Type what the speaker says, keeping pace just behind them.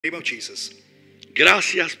name of Jesus.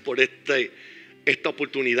 Gracias por esta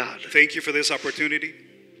oportunidad Thank you for this opportunity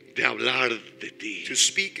de hablar de ti. to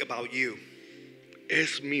speak about you.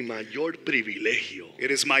 Es mi mayor privilegio It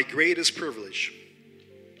is my greatest privilege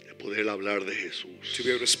de poder hablar de Jesús. to be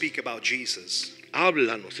able to speak about Jesus.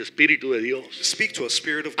 Háblanos, Espíritu de Dios, Speak to a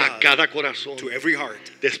spirit of a God, cada corazón. to every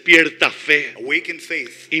heart. Despierta fe. Awaken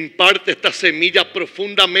faith. Imparte esta semilla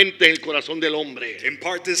profundamente en el corazón del hombre.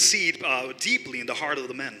 Impart this seed deeply in the heart of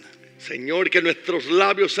the men. Señor, que nuestros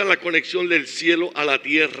labios sean la conexión del cielo a la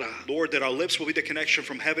tierra. Lord, that our lips will be the connection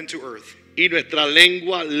from heaven to earth. Y nuestra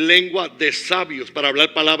lengua de sabios para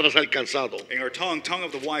hablar palabras al cansado. And our tongue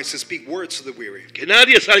of the wise to speak words to the weary. Que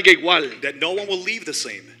nadie salga igual. That no one will leave the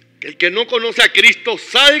same. Que el que no conoce a Cristo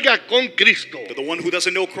salga con Cristo. That the one who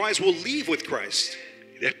doesn't know Christ will leave with Christ.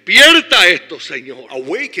 Despierta esto, Señor.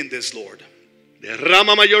 Awaken this, Lord.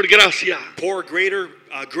 Derrama mayor gracia. Pour greater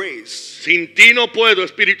grace. Sin ti no puedo,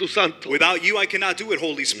 Espíritu Santo. Without you, I cannot do it,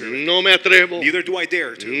 Holy Spirit. No me atrevo. Neither do I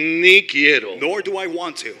dare to. Ni quiero. Nor do I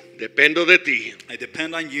want to. Dependo de ti. I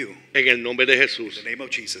depend on you. En el nombre de Jesús. In the name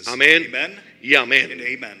of Jesus. Amén. Amen. Y amén. And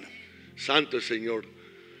amen. Santo el Señor.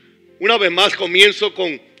 Una vez más comienzo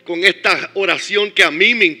con esta oración que a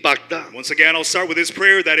mí me impacta. Once again, I'll start with this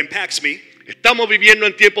prayer that impacts me. Estamos viviendo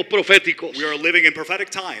en tiempos proféticos We are living in prophetic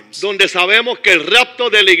times donde sabemos que el rapto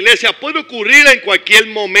de la iglesia puede ocurrir en cualquier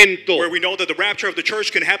momento. where we know that the rapture of the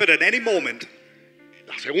church can happen at any moment.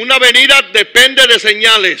 La segunda venida depende de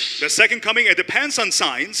señales, The second coming, it depends on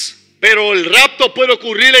signs, pero el rapto puede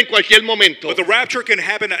ocurrir en cualquier momento. but the rapture can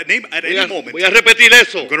happen at any moment. Voy a repetir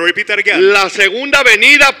eso. I'm going to repeat that again. La segunda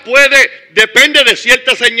venida depende de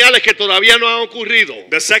ciertas señales que todavía no han ocurrido.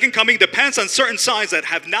 The second coming depends on certain signs that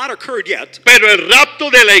have not occurred yet, Pero el rapto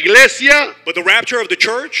de la iglesia but the rapture of the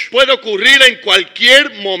church, puede ocurrir en cualquier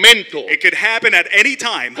momento. it could happen at any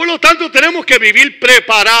time. Por lo tanto, tenemos que vivir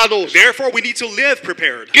preparados. Therefore, we need to live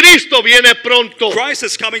prepared. Cristo viene pronto. Christ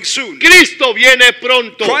is coming soon. Cristo viene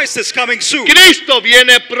pronto. Christ is coming soon. Cristo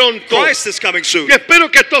viene pronto. Christ is coming soon. Y espero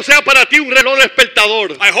que esto sea para ti un reloj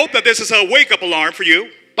despertador. I hope that this is a wake-up alarm for you,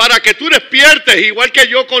 Para que tú despiertes igual que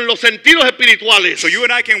yo con los sentidos espirituales. so you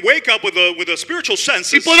and I can wake up with the spiritual Y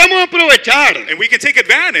senses, podamos aprovechar. and we can take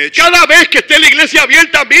advantage. Cada vez que esté la iglesia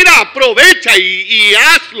abierta, mira, aprovecha y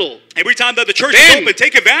hazlo. Every time that the church is Ven. open,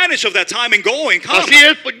 take advantage of that time and go and come. Así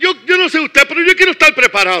es. Pues yo no sé usted, pero yo quiero estar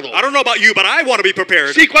preparado. I don't know about you, but I want to be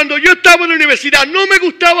prepared. Si cuando yo estaba en la universidad no me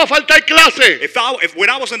gustaba faltar clase, If when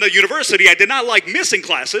I was in the university, I did not like missing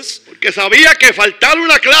classes porque sabía que faltar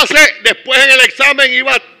una clase después en el examen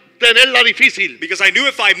iba a tenerla difícil. because I knew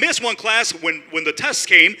if I missed one class when the test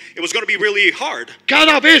came, it was going to be really hard.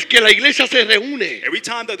 Cada vez que la iglesia se reúne, Every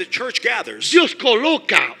time that the church gathers, Dios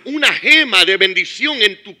coloca una gema de bendición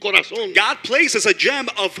en tu corazón. God places a gem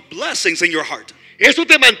of blessings in your heart. Eso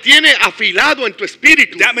te mantiene afilado en tu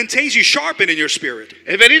espíritu. That maintains you sharpened in your spirit.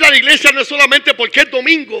 El venir a la iglesia no es solamente porque es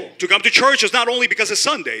domingo, To come to church is not only because it's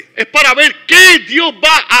Sunday. es para ver qué Dios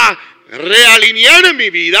va a realinear en mi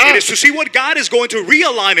vida. It is to see what God is going to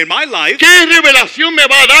realign in my life. ¿Qué revelación me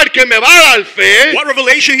va a dar que me va a dar fe? What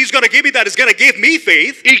revelation He's going to give me that is going to give me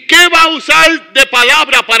faith. ¿Y qué va a usar de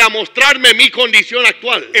palabra para mostrarme mi condición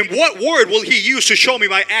actual? And what word will He use to show me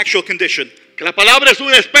my actual condition? Que la palabra es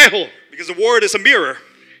un espejo. Because the word is a mirror.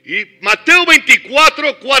 Y Mateo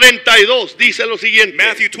 24:42 dice lo siguiente.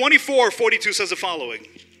 Matthew 24:42 says the following.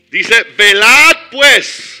 Dice, velad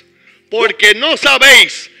pues, porque no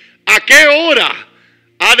sabéis a qué hora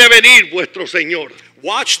ha de venir vuestro Señor.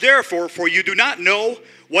 Watch therefore, for you do not know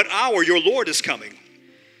what hour your Lord is coming.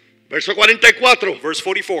 Verso 44. Verse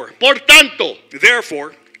 44. Por tanto,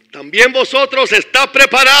 Therefore, también vosotros estáis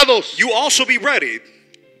preparados, you also be ready,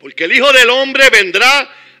 porque el Hijo del Hombre vendrá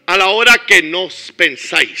a la hora que no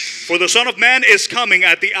pensáis. for the Son of Man is coming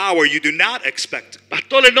at the hour you do not expect.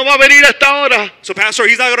 Pastores, no va a venir a esta hora. So, Pastor,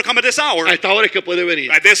 He's not going to come at this hour. A esta hora es que puede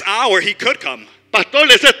venir. At this hour, He could come. Pastor,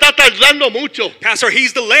 se está tardando mucho. Pastor,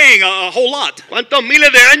 He's delaying a whole lot. ¿Cuántos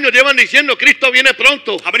miles de años llevan diciendo Cristo viene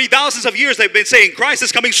pronto? How many thousands of years they've been saying Christ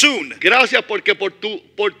is coming soon? Gracias porque por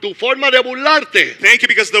tu forma de burlarte Thank you,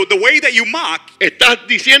 because the way that you mock, estás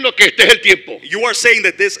diciendo que este es el tiempo. you are saying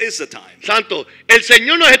that this is the time. Santo, el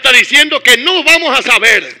Señor nos está diciendo que no vamos a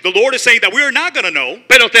saber, The Lord is saying that we are not going to know,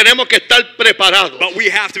 pero tenemos que estar preparados. but we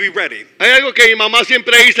have to be ready. Hay algo que mi mamá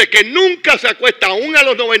siempre dice, que nunca se acuesta aún a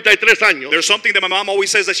los 93 años. There's something that my mom always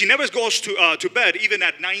says, that she never goes to bed even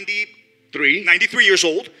at 93 3. years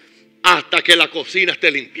old, hasta que la cocina esté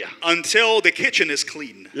limpia. until the kitchen is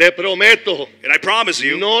clean. Le prometo, And I promise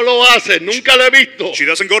you, no lo hace, nunca lo he visto. she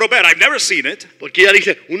doesn't go to bed. I've never seen it Porque ella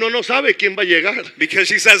dice, uno no sabe quién va a llegar. because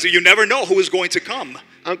she says you never know who is going to come.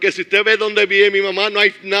 Aunque si usted ve donde vive mi mamá, no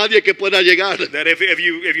hay nadie que pueda llegar. That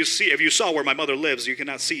if you saw where my mother lives, you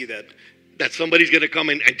cannot see that Somebody's going to come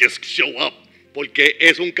in and just show up. Porque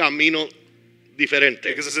es un camino diferente.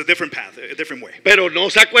 because it's a different path, a different way. Pero no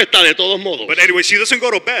se acuesta de todos modos But anyway, she doesn't go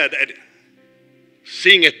to bed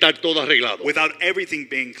sin estar todo arreglado. without everything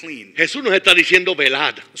being clean. Jesús nos está diciendo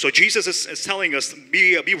velad. So Jesus is telling us,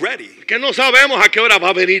 be ready, Que no sabemos a qué hora va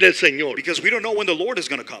a venir el Señor. because we don't know when the Lord is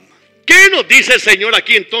going to come. ¿Qué nos dice el Señor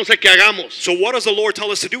aquí entonces que hagamos? So what does the Lord tell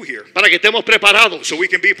us to do here? Para que estemos preparados. So we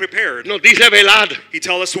can be prepared. Nos dice velad. He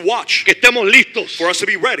tells us to watch, Que estemos listos. for us to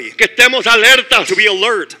be ready, Que estemos alertas. to be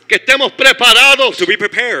alert, Que estemos preparados. to be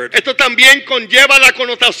prepared. Esto también conlleva la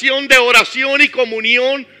connotación de oración y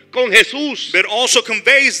comunión con Jesús. But also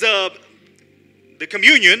conveys the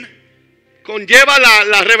communion. Conlleva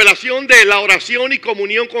la revelación de la oración y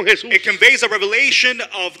comunión con Jesús. It conveys a revelation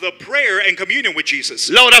of the prayer and communion with Jesus.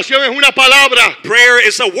 La oración es una palabra Prayer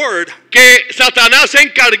is a word que Satanás ha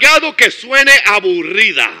encargado que suene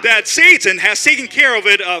aburrida. that Satan has taken care of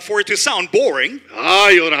it for it to sound boring.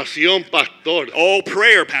 Ay, oración, pastor. Oh,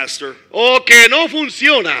 prayer, pastor. O que no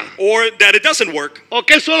funciona. Or that it doesn't work. O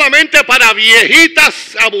que es solamente para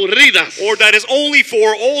viejitas aburridas. Or that is only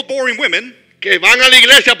for old, boring women Que van a la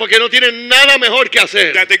iglesia porque no tienen nada mejor que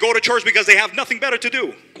hacer. that they go to church because they have nothing better to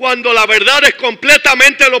do. Cuando la verdad es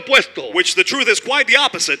completamente lo opuesto. Which the truth is quite the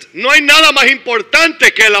opposite. No hay nada más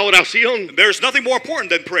importante que la oración. There's nothing more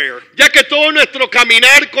important than prayer. Ya que todo nuestro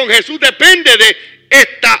caminar con Jesús depende de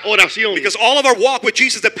esta oración. Because all of our walk with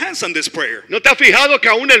Jesus depends on this prayer. ¿No te has fijado que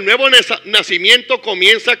aún el nuevo nacimiento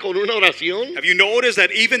comienza con una oración? Have you noticed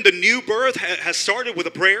that even the new birth has started with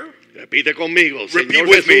a prayer? Repite conmigo, Repeat Señor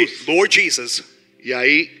with me, Jesús. Lord Jesus. Y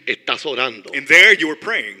ahí estás orando. And there you are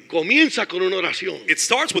praying. Comienza con una oración. It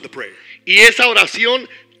starts with a prayer. Y esa oración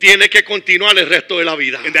tiene que continuar el resto de la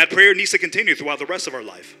vida. And that prayer needs to continue throughout the rest of our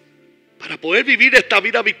life. Para poder vivir esta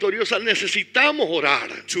vida victoriosa necesitamos orar.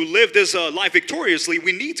 To live this life victoriously,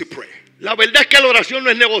 we need to pray. La verdad es que la oración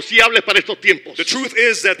no es negociable para estos tiempos. The truth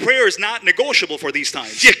is that prayer is not negotiable for these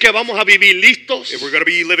times. Si es que vamos a vivir listos, If we're going to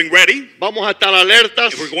be living ready, vamos a estar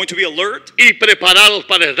alertas if we're going to be alert y preparados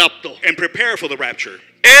para el rapto. and prepare for the rapture.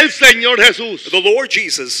 El Señor Jesús, The Lord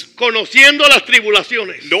Jesus, conociendo las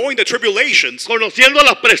tribulaciones, knowing the tribulations, conociendo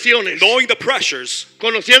las presiones, knowing the pressures,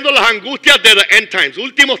 conociendo las angustias de los end times,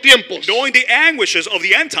 últimos tiempos, knowing the anguishes of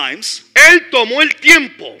the end times, Él tomó el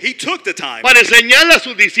tiempo He took the time para enseñarle a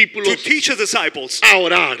sus to discípulos teach His disciples a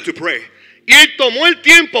orar. to pray. Y Él tomó el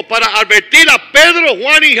tiempo para advertir a Pedro,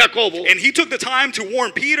 Juan y Jacobo And He took the time to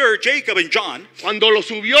warn Peter, Jacob, and John cuando lo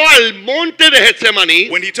subió al monte de Getsemaní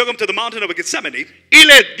when He took them to the mountain of Gethsemane y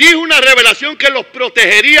les dijo una revelación que los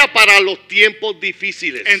protegería para los tiempos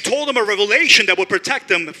difíciles. and told them a revelation that would protect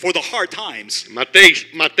them for the hard times.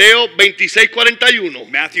 Mateo 26:41.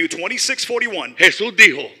 Matthew 26:41. Jesús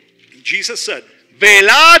dijo, Jesus said,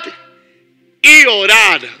 velad y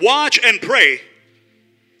orad. watch and pray,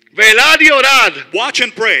 Velad y orad watch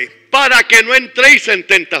and pray, para que no entréis en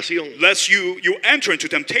tentación. lest you enter into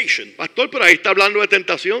temptation. Pastor, pero ahí está hablando de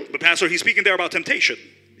tentación. But Pastor, He's speaking there about temptation.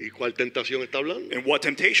 ¿Y cuál tentación está hablando? And what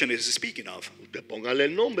temptation is He speaking of? Usted póngale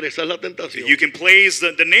el nombre, esa es la tentación. You can place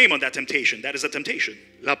the name on that temptation. That is a temptation.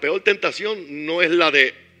 La peor tentación no es la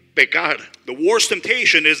de pecar. The worst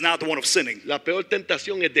temptation is not the one of sinning. La peor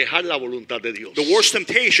tentación es dejar la voluntad de Dios. The worst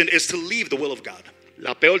temptation is to leave the will of God.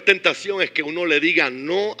 La peor tentación es que uno le diga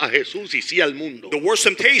no a Jesús y sí al mundo. The worst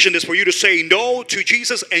temptation is for you to say no to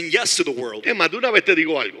Jesus and yes to the world. Es más, de una vez te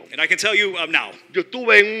digo algo. And I can tell you now, Yo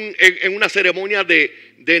estuve en una ceremonia de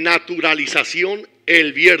naturalización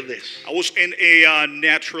el viernes. I was in a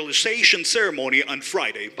naturalization ceremony on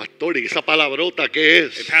Friday. Pastor, ¿y esa palabrota qué Hey,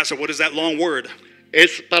 es? Pastor, what is that long word?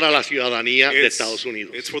 Es para la ciudadanía de Estados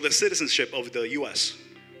Unidos. It's for the citizenship of the U.S.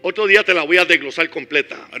 Otro día te la voy a desglosar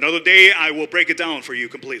completa. Another day, I will break it down for you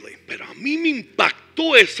completely. Pero a mí me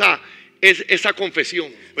impactó esa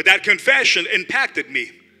confesión. But that confession impacted me.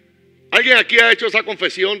 ¿Alguien aquí ha hecho esa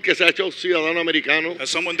confesión que se ha hecho ciudadano americano? Has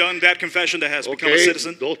someone done that confession that has become a Okay,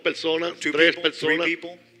 citizen? 2 personas, 2 3 people, 3 personas.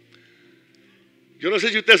 people? Yo no sé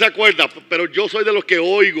si usted se acuerda, pero yo soy de los que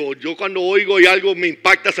oigo. Yo cuando oigo y algo me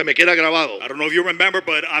impacta, se me queda grabado. I don't know if you remember,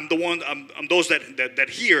 but I'm the one. I'm those that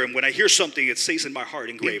hear, and when I hear something, it stays in my heart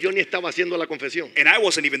Y engraved. yo ni estaba haciendo la confesión. And I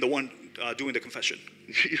wasn't even the one doing the confession.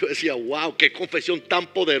 Yo decía, wow, qué confesión tan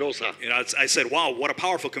poderosa. And I said, "Wow, what a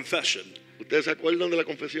powerful confession." ¿Ustedes se acuerdan de la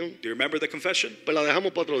confesión? Do you remember the confession? Pues la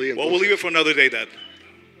dejamos para otro día. Well, we'll entonces. leave it for another day. Then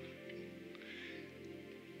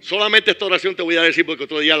Solamente esta oración te voy a decir porque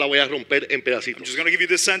otro día la voy a romper en I'm pedacitos. just going to give you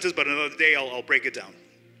this sentence, but another day I'll break it down.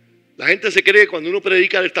 La gente se cree que cuando uno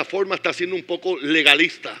predica de esta forma está siendo un poco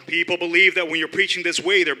legalista. People believe that when you're preaching this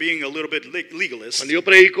way, they're being a little bit legalist. Cuando yo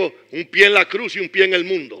predico un pie en la cruz y un pie en el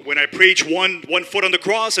mundo. When I preach one foot on the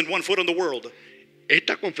cross and one foot on the world.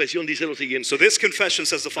 Esta confesión dice lo siguiente. So this confession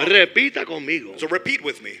says the following. Repita conmigo. So repeat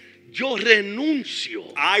with me. Yo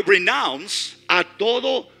renuncio I renounce a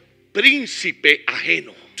todo príncipe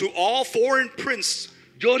ajeno. to all foreign prince.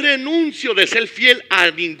 Yo renuncio de ser fiel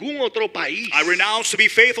a ningún otro país. I renounce to be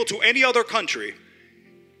faithful to any other country.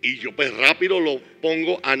 Y yo pues rápido lo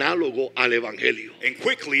pongo análogo al evangelio. And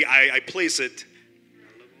quickly I place it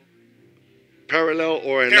Parallel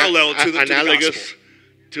or Parallel to the analogous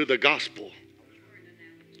to the gospel.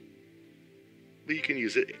 But you can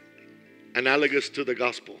use it. Analogous to the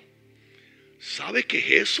gospel. ¿Sabe qué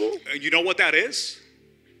es eso? You know what that is?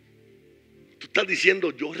 Tú estás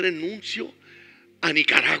diciendo yo renuncio a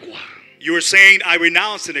Nicaragua You were saying I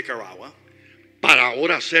renounce to Nicaragua para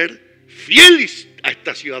ahora ser fiel a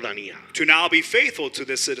esta ciudadanía. to now be faithful to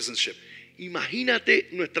this citizenship.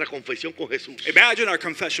 Imagínate nuestra confesión con Jesús. Imagine our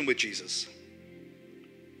confession with Jesus.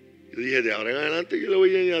 Yo dije, de ahora en adelante yo le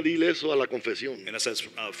voy a añadir eso a la confesión. And it says,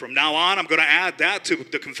 from now on, I'm going to add that to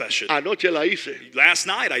the confession. Anoche la hice. Last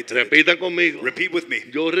night I did it. Repita conmigo. Repeat with me.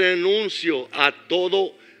 Yo renuncio a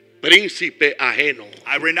todo príncipe ajeno.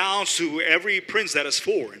 I renounce to every prince that is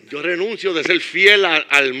foreign. Yo renuncio de ser fiel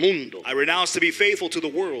al mundo. I renounce to be faithful to the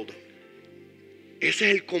world. Ese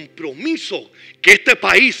es el compromiso que este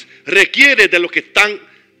país requiere de los que están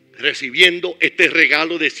recibiendo este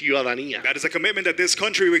regalo de ciudadanía. That is a commitment that this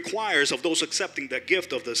country requires of those accepting the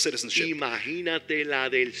gift of the citizenship. Imagínate la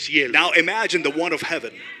del cielo. Now imagine the one of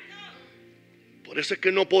heaven. Por eso es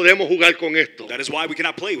que no podemos jugar con esto. That is why we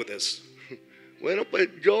cannot play with this. Bueno, pues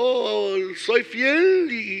yo soy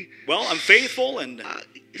fiel y Well, I'm faithful and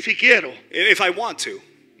si quiero. if I want to.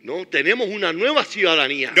 No, tenemos una nueva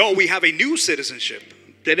ciudadanía. No, we have a new citizenship.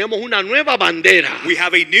 Tenemos una nueva bandera. We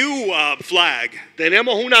have a new flag.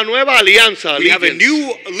 Tenemos una nueva alianza. We have a allegiance,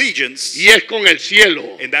 new allegiance, y es con el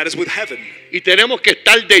cielo. and that is with heaven. Y tenemos que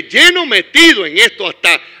estar de lleno metido en esto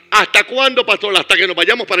hasta cuándo, pastor, hasta que nos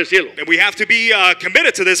vayamos para el cielo. And we have to be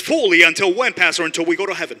committed to this fully until when, Pastor? Until we go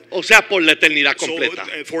to heaven. O sea, por la eternidad So, completa.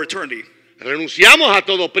 for eternity. Renunciamos a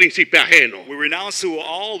todo príncipe ajeno. We renounce to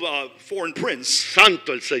all foreign prince.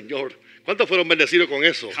 Santo el Señor. ¿Cuántos fueron bendecidos con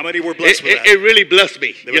eso? How many were blessed with that? It really blessed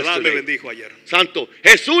me De verdad me yesterday. bendijo ayer. Santo.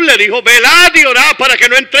 Jesús le dijo, velad y orad para que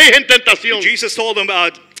no entréis en tentación. Jesus told them,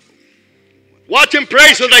 Watch and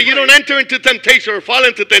pray so that you don't enter into temptation or fall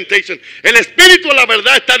into temptation. El espíritu de la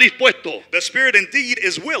verdad está dispuesto, the spirit indeed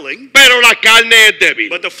is willing, pero la carne es débil.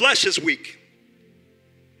 but the flesh is weak.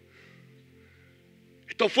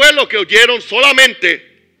 Esto fue lo que oyeron solamente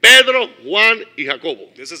Pedro, Juan y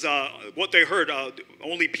Jacobo. This is what they heard.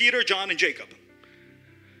 Only Peter, John, and Jacob.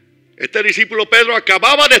 Este discípulo Pedro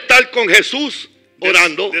acababa de estar con Jesús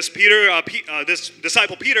orando. This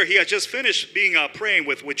disciple Peter, he had just finished being praying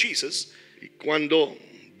with Jesus. Y cuando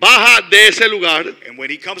baja de ese lugar, And when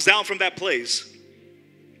he comes down from that place,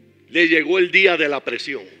 le llegó el día de la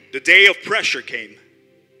presión. the day of pressure came.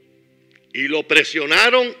 Y lo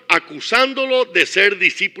presionaron acusándolo de ser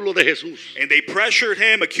discípulo de Jesús. And they pressured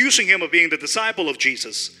him, accusing him of being the disciple of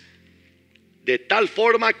Jesus. De tal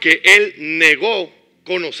forma que él negó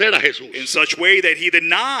conocer a Jesús. In such way that he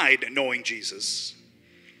denied knowing Jesus.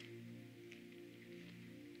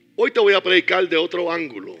 Hoy te voy a predicar de otro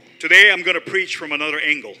ángulo Today I'm going to preach from another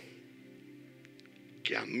angle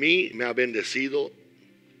que a mí me ha bendecido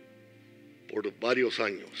por varios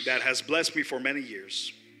años. that has blessed me for many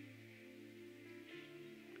years.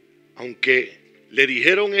 Aunque le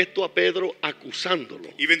dijeron esto a Pedro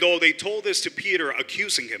acusándolo, Even though they told this to Peter,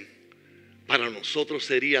 accusing him, para nosotros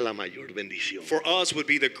sería la mayor bendición. for us would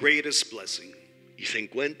be the greatest blessing. Y se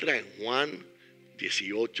encuentra en Juan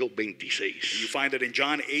You 18:26. find it in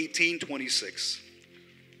John 18:26.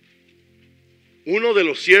 Uno de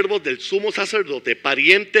los siervos del sumo sacerdote,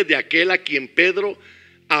 pariente de aquel a quien Pedro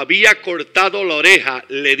había cortado la oreja,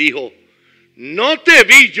 le dijo, ¿no te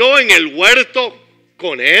vi yo en el huerto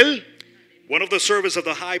con él? One of the servants of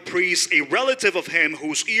the high priest, a relative of him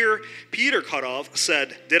whose ear Peter cut off,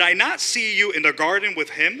 said, "Did I not see you in the garden with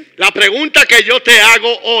him?" La pregunta que yo te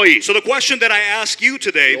hago hoy, So the question that I ask you lo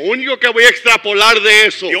today, único que voy a extrapolar de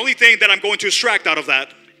eso the only thing that I'm going to extract out of that,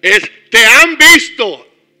 es, ¿te han visto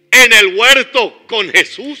en el huerto con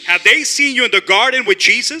Jesús? Have they seen you in the garden with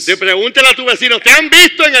Jesus? Te pregúntale a tu vecino, ¿te han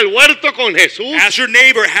visto en el huerto con Jesús? Ask your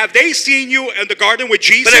neighbor, have they seen you in the garden with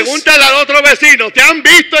Jesus? Pregúntale al otro vecino, ¿te han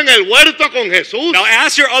visto en el huerto con Jesús? Now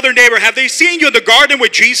ask your other neighbor, have they seen you in the garden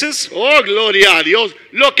with Jesus? Oh, gloria a Dios.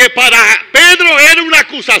 Lo que para Pedro era una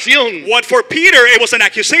acusación, What for Peter it was an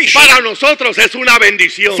accusation. para nosotros es una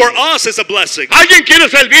bendición. For us it's a blessing. ¿Alguien quiere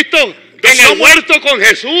ser visto en el huerto con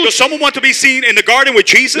Does Jesús? someone want to be seen in the garden with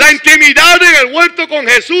Jesus? La intimidad en el huerto con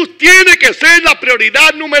Jesús tiene que ser la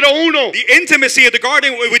prioridad número uno. The intimacy of the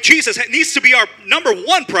garden with Jesus needs to be our number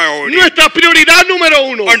one priority. Nuestra prioridad número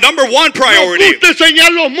uno. Our number one Nos priority. gusta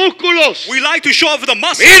enseñar los músculos. We like to show off the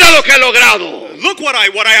muscles. Mira lo que he logrado. Look what I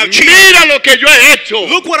have achieved. Mira lo que yo he hecho.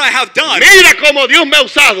 Look what I have done. Mira cómo Dios me ha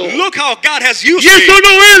usado. Look how God has used Y eso me.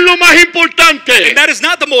 no es lo más importante. And that is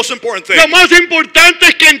not the most important thing. Lo más importante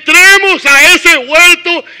es que entremos a ese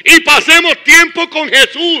huerto y pasemos tiempo con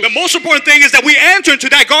Jesús. The most important thing is that we enter into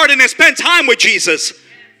that garden and spend time with Jesus.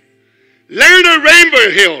 Leonard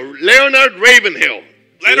Ravenhill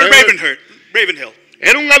Ravenhill.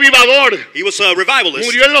 era un avivador. He was a revivalist.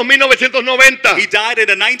 Murió en los 1990. He died in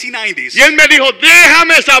the 1990s. Y él me dijo,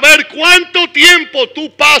 déjame saber cuánto tiempo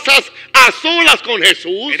tú pasas a solas con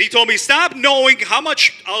Jesús. And he told me, stop knowing how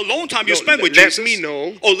much alone time you spend with let Jesus. me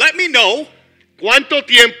know. Oh, let me know ¿Cuánto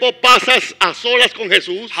tiempo pasas a solas con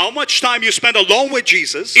Jesús? how much time you spend alone with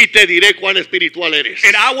Jesus. Y te diré cuán espiritual eres.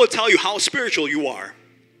 And I will tell you how spiritual you are.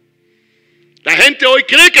 La gente hoy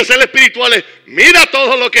cree que ser espiritual es, mira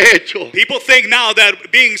todo lo que he hecho. People think now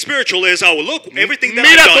that being spiritual is, oh, look, everything that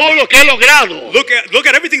Mira I've todo done. lo que he logrado. Look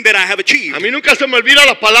at everything that I have achieved. A mí nunca se me olvida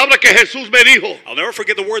la palabra que Jesús me dijo. I'll never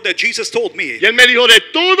forget the word that Jesus told me. Y él me dijo, de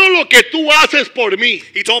todo lo que tú haces por mí,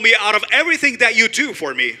 He told me, out of everything that you do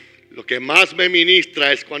for me, lo que más me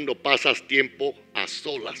ministra es cuando pasas tiempo a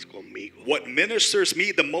solas conmigo. what ministers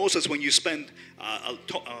me the most is when you spend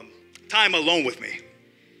time alone with me.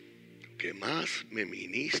 Lo que más me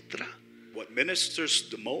ministra What ministers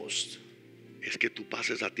the most es que tú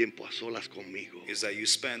pases a tiempo a solas conmigo. is that you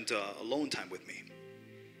spend alone time with me.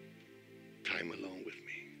 Time alone with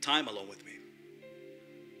me. Time alone with me.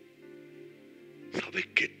 ¿Sabes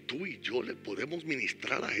que tú y yo le podemos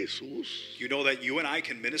ministrar a Jesús? You know that you and I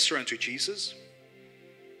can minister unto Jesus?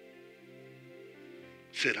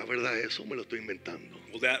 ¿Será verdad eso? Me lo estoy inventando.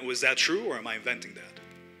 Well, was that true, or am I inventing that?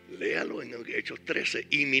 Léalo en Hechos 13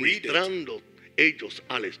 y ministrando ellos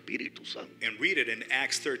al Espíritu Santo. And read it in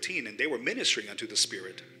Acts 13, and they were ministering unto the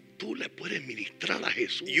Spirit. Tú le puedes ministrar a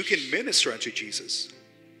Jesús You can minister unto Jesus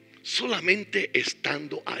solamente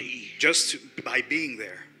estando ahí. just by being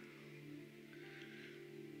there.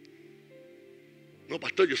 No,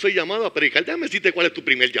 pastor, yo soy llamado a predicar. Déjame decirte cuál es tu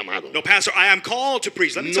primer llamado. No, Pastor, I am called to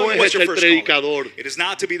preach. Let me No tell you what's es your el first calling. predicador. It is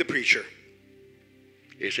not to be the preacher.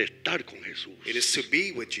 Es estar con Jesús. It is to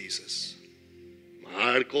be with Jesus.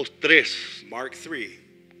 Marcos 3, Mark 3,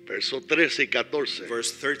 versos 13 y 14.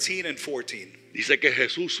 verse 13 and 14. Dice que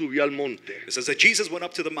Jesús subió al monte It says that Jesus went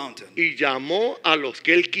up to the mountain, y llamó a los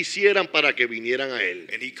que él quisieran para que vinieran a él.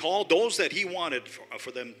 and he called those that he wanted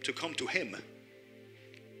for them to come to him.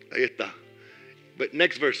 Ahí está. But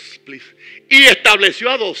next verse, please. Y estableció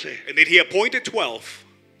a 12 And then he appointed 12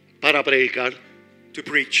 para predicar. to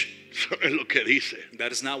preach. Eso es lo que dice.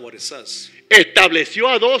 That is not what it says. Estableció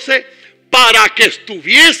a 12 para que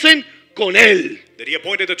estuviesen con él. That he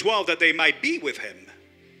appointed the 12 that they might be with him.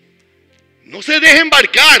 No se deje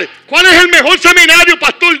embarcar. ¿Cuál es el mejor seminario,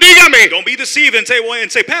 pastor? Dígame. Don't be deceived and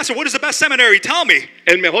say, Pastor, what is the best seminary? Tell me.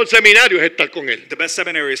 El mejor seminario es estar con él. The best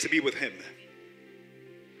seminary is to be with him.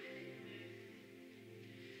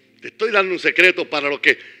 Te estoy dando un secreto para los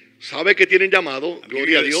que saben que tienen llamado. I'm giving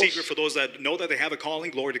Gloria a you a Dios. secret for those that know that they have a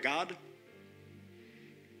calling. Glory to God.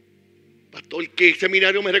 Pastor, ¿qué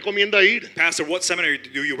seminario me recomienda ir? Pastor, what seminary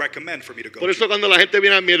do you recommend for me to go Por to? eso cuando la gente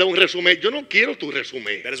viene a mí da un resumen, yo no quiero tu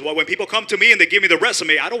resumen. That is why when people come to me and they give me the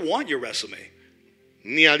resume, I don't want your resume.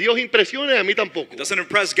 Ni a Dios impresione, a mí tampoco. It doesn't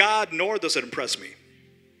impress God, nor does it impress me.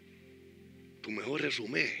 Tu mejor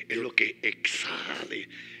resumen es lo que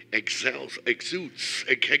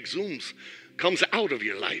exudes, comes out of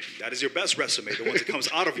your life. That is your best resume, the one that comes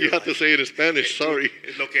out of You your have to life. say it in Spanish, sorry.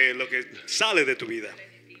 Lo que sale de tu vida.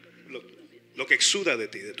 Lo que exuda de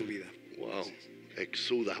ti, de tu vida. Wow,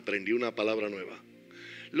 exuda, aprendí una palabra nueva.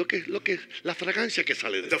 La fragancia que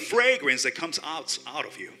sale de The ti. fragrance that comes out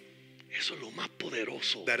of you. Eso es lo más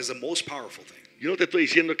poderoso. That is the most powerful thing. Yo no te estoy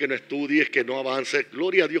diciendo que no estudies, que no avances.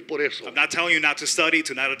 Gloria a Dios por eso. I'm not telling you not to study,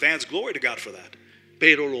 to not advance. Glory to God for that.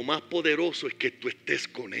 Pero lo más poderoso es que tú estés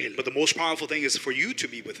con Él. But the most powerful thing is for you to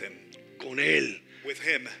be with him. Con Él. With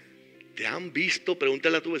him. ¿Te han visto?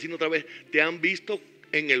 Pregúntale a tu vecino otra vez. ¿Te han visto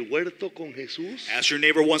en el huerto con Jesús? Ask your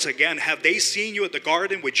neighbor once again, have they seen you at the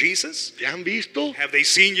garden with Jesus? ¿Te han visto? Have they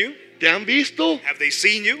seen you? ¿Te han visto? Have they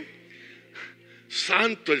seen you?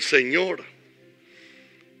 Santo el Señor.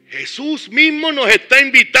 Jesús mismo nos está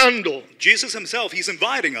invitando Jesus himself, he's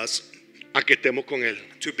inviting us a que estemos con Él.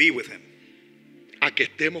 to be with him. A que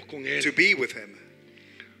estemos con To Él. be with him.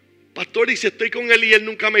 Pastor, y si estoy con Él y Él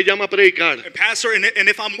nunca me llama a predicar, And pastor, and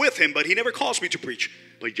if I'm with him, but he never calls me to preach,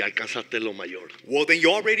 pues ya alcanzaste lo mayor. well, then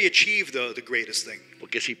you already achieved the greatest thing.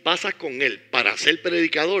 Porque si pasas con Él para ser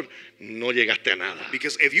predicador, no llegaste a nada.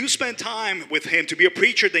 Because if you spend time with him to be a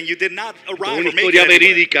preacher, then you did not Con arrive una or make it historia anywhere.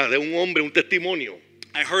 verídica de un hombre, un testimonio.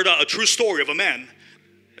 I heard a true story of a man,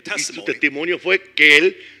 a Y su testimony. testimonio fue que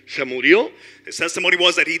él se murió His testimony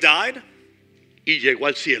was that he died y llegó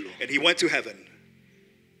al cielo. and he went to heaven.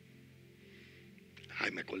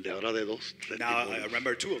 Ay, me acordé ahora de dos Now I testimonios.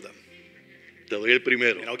 remember two of them, Te doy el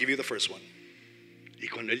primero. and I'll give you the first one. Y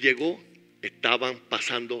cuando él llegó, estaban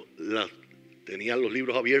pasando tenían los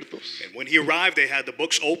libros abiertos And when he arrived, they had the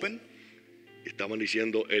books open, y estaban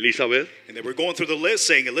diciendo Elizabeth, and they were going through the list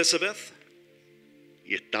saying Elizabeth,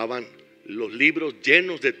 y estaban los libros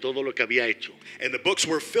llenos de todo lo que había hecho. and the books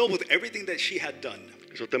were filled with everything that she had done.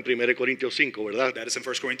 Eso está en 1 Corintios 5, ¿verdad? That is in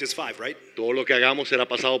 1 Corinthians 5, right? Todo lo que hagamos será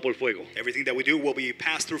pasado por fuego. Everything that we do will be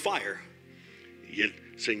passed through fire. Y el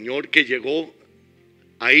Señor que llegó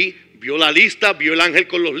ahí vio la lista, vio el ángel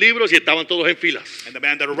con los libros y estaban todos en filas. And the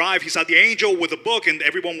man that arrived, he saw the angel with a book, and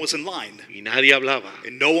everyone was in line, Y nadie hablaba.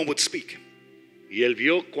 and no one would speak. Y él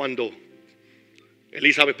vio cuando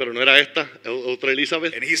Elizabeth, pero no era esta, otra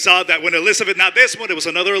Elizabeth. And he saw that when Elizabeth, not this one, it was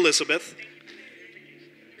another Elizabeth.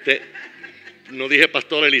 No dije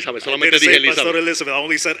pastor Elizabeth, I solamente didn't dije say Pastor Elizabeth. Elizabeth, I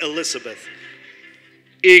only said Elizabeth.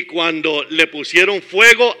 Y cuando le pusieron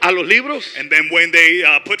fuego a los libros, And then when they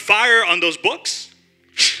put fire on those books,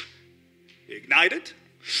 ignited,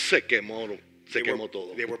 se quemó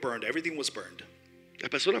todo. they were burned. Everything was burned. La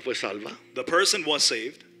persona fue salva, The person was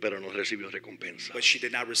saved, pero no recibió recompensa. but she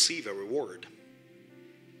did not receive a reward.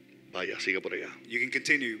 Vaya, sigue por allá. You can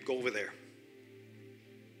continue, go over there.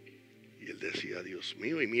 Y él decía, Dios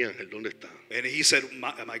mío, ¿y mi ángel dónde está? And he said,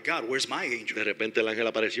 my God, where's my angel? De repente el ángel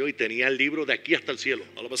apareció y tenía el libro de aquí hasta el cielo.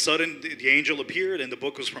 All of a sudden, the angel appeared, and the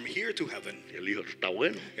book was from here to heaven. Y él dijo, está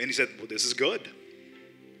bueno. And he said, well, this is good.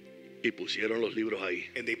 Y pusieron los libros ahí.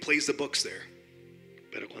 And they placed the books there.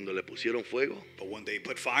 Pero cuando le pusieron fuego, But when they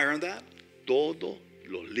put fire on that, todos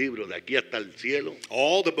los libros de aquí hasta el cielo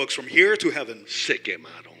all the books from here to heaven, se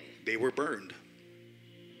quemaron. they were burned.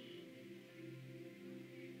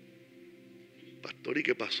 Pastor, ¿y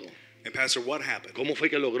qué pasó? And Pastor, what happened? ¿Cómo fue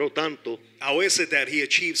que logró tanto How is it that he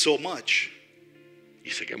achieved so much y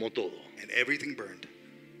se quemó todo? and everything burned?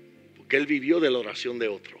 Porque él vivió de la oración de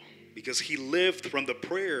otro. Because he lived from the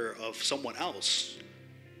prayer of someone else.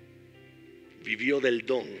 Vivió del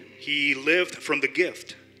don He lived from the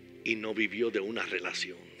gift, y no vivió de una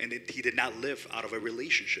relación. and he did not live out of a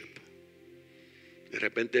relationship. De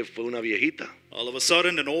repente fue una viejita All of a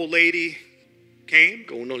sudden, an old lady came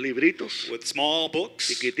con unos libritos with small books.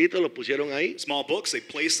 chiquititos, los pusieron ahí. Small books, they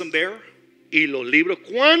placed them there. Y los libros,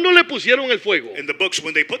 ¿cuándo le pusieron el fuego? And the books,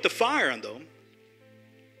 when they put the fire on them,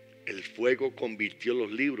 El fuego convirtió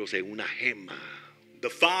los libros en una gema. the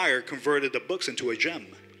fire converted the books into a gem.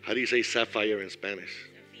 How do you say sapphire in Spanish?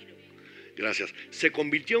 Gracias. Se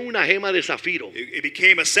convirtió en una gema de zafiro. It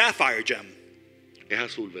became a sapphire gem. Es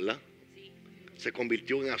azul, ¿verdad? Se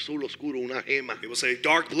convirtió en azul oscuro, una gema. It was a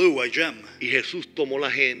dark blue, a gem. Y Jesús tomó la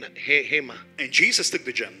gema And Jesus took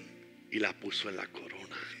the gem y la puso en la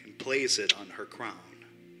corona and placed it on her crown.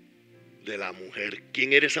 de la mujer.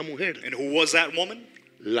 ¿Quién era esa mujer? And who was that woman?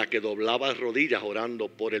 La que doblaba rodillas orando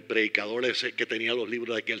por el predicador ese que tenía los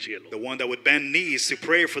libros de aquí al cielo. The one that would bend knees to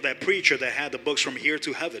pray for that preacher that had the books from here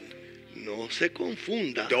to heaven. No se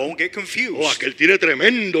confunda. Don't get confused. Oh, aquel tiene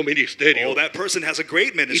tremendo ministerio. Oh, that person has a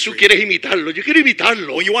great Y tú ministry. quieres imitarlo. Yo quiero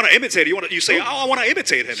imitarlo. Oh, you want to imitate him. You say, No. oh, I want to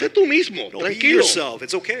imitate him. Sé tú mismo, No, be tranquilo. yourself.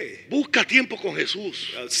 It's okay. Busca tiempo con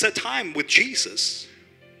Jesús Set time with Jesus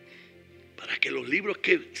para que los libros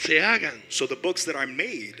que se hagan so the books that are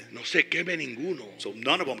made, no se queme ninguno. so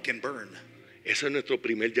none of them can burn. Ese es nuestro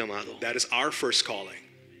primer llamado. That is our first calling.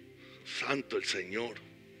 Santo el Señor.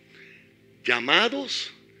 Llamados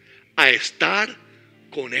a estar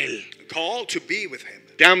con Él. Called to be with him.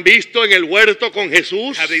 ¿Te han visto en el huerto con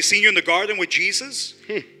Jesús? Have they seen you in the garden with Jesus?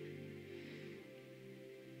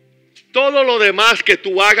 Todo lo demás que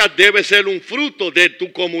tú hagas debe ser un fruto de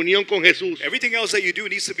tu comunión con Jesús. Everything else that you do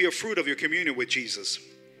needs to be a fruit of your communion with Jesus.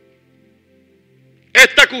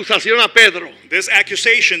 Esta acusación a Pedro This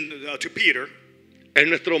accusation to Peter, es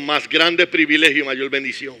nuestro más grande privilegio y mayor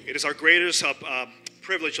bendición. it is our greatest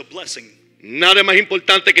privilege of blessing. Nada más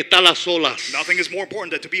importante que estar a solas. Nothing is more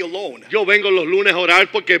important than to be alone. Yo vengo los lunes a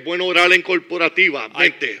orar porque es bueno orar en corporativa.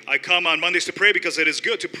 I come on Mondays to pray because it is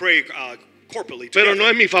good to pray corporately Pero together. no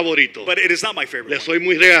es mi favorito. But it is not my favorite Le one. soy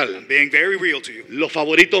muy real. I'm being very real to you. Lo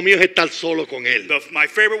favorito mío es estar solo con él. My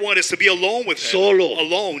favorite one is to be alone with him. Solo.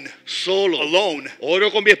 Alone. Solo. Alone.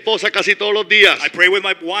 Oro con mi esposa casi todos los días. I pray with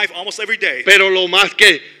my wife almost every day. Pero lo más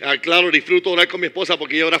que, claro, disfruto orar con mi esposa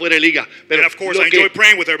porque ella ora fuera de liga. Pero And of course, lo I que- enjoy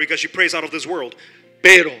praying with her because she prays out of this world.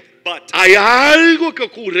 Pero But hay algo que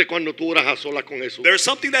ocurre cuando tú oras a solas con Jesús. there's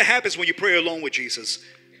something that happens when you pray alone with Jesus.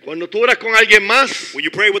 Cuando tú oras con alguien más, When you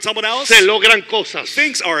pray with someone else, se logran cosas.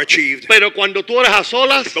 things are achieved. Pero cuando tú oras a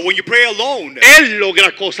solas, But when you pray alone, Él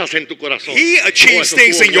logra cosas en tu corazón. He achieves Eso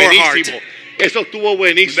things estuvo in your buenísimo. heart. Eso estuvo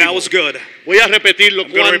buenísimo. that was good. Voy a repetirlo.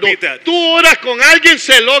 I'm gonna Cuando repeat that. tú oras con alguien,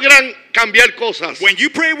 se logran cambiar cosas. When you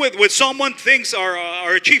pray with someone, things are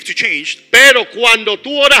achieved to change. Pero cuando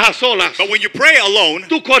tú oras a solas, But when you pray alone,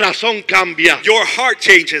 tu corazón cambia. your heart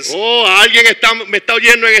changes. Oh, alguien me está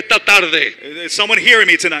oyendo en esta tarde. Is someone hearing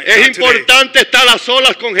me tonight? Es Today? importante estar a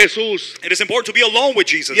solas con Jesús. It is important to be alone with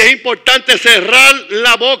Jesus. Y es importante cerrar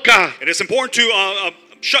la boca. It is important to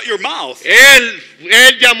shut your mouth.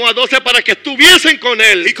 Él llamó a 12 para que estuviesen con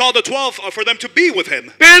He él. called the 12 for them to be with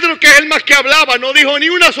him. Pedro, que es el más que hablaba, no dijo ni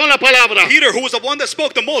una sola palabra. Peter, who was the one that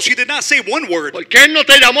spoke the most, he did not say one word. Porque él no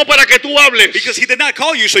te llamó para que tú hables. Because he did not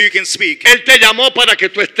call you so you can speak. Él te llamó para que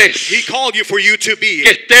tú estés. He called you for you to be.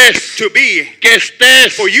 Que estés. To be. Que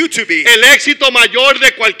estés. For you to be. El éxito mayor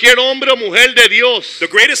de cualquier hombre o mujer de Dios The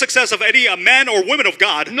greatest success of any man or woman of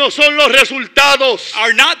God no son los resultados,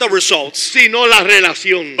 are not the results, sino la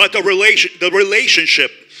relación. but the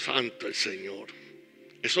relationship. Santo el Señor.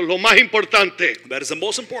 Eso es lo más importante. That is the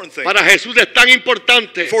most important thing. Para Jesús es tan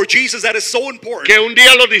importante For Jesus, that is so important. que un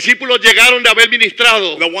día los discípulos llegaron de haber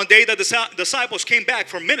ministrado The one day that the disciples came back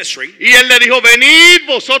from ministry, y él le dijo, venid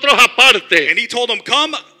vosotros aparte and he told them,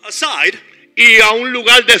 come aside y a un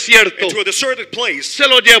lugar desierto. into a deserted place. Se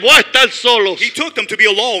los llevó a estar solos He took them to be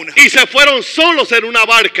alone, y se fueron solos en una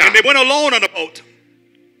barca and they went alone on a boat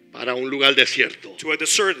para un lugar desierto. to a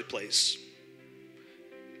deserted place.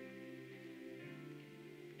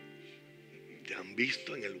 ¿Te han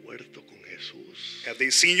visto en el huerto con Jesús? Have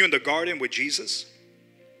they seen you in the garden with Jesus?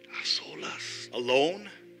 A solas. Alone?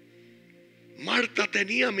 Marta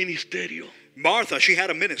tenía ministerio Martha, she had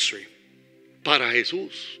a ministry para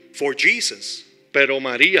Jesús, for Jesus, pero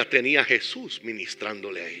María tenía a Jesús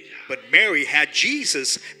ministrándole a ella. but Mary had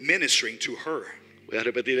Jesus ministering to her. Voy a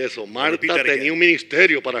repetir eso. repeat Marta that again. tenía un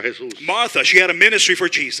ministerio para Jesús, Martha, she had a ministry for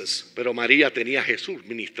Jesus, pero María tenía a Jesús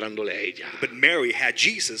ministrándole a ella. but Mary had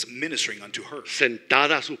Jesus ministering unto her.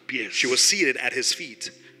 Sentada a sus pies. She was seated at his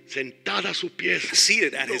feet. Sentada a sus pies.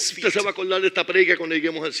 Seated at his feet. Usted se va a acordar de esta predica cuando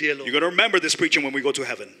lleguemos al cielo. You're going to remember this preaching when we go to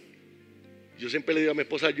heaven. Yo siempre le digo a mi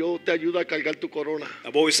esposa, yo te ayudo a cargar tu corona,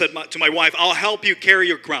 I've always said to my wife, I'll help you carry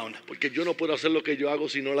your crown, porque yo no puedo hacer lo que yo hago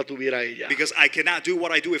si no la tuviera ella. because I cannot do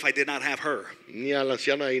what I do if I did not have her, Ni a la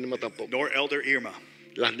anciana Irma tampoco. nor Elder Irma.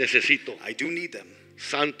 Las necesito. I do need them.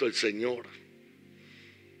 Santo el Señor.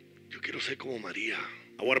 Yo quiero ser como María,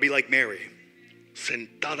 I want to be like Mary,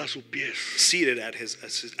 sentada a sus pies. seated at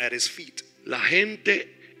his feet. La gente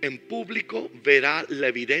en público verá la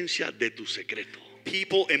evidencia de tu secreto.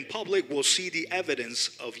 People in public will see the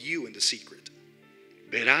evidence of you in the secret.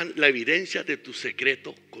 Verán la evidencia de tu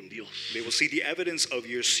secreto con Dios. They will see the evidence of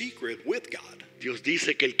your secret with God. Dios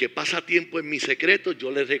dice que el que pasa tiempo en mi secreto,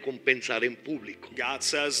 yo le recompensaré en público. God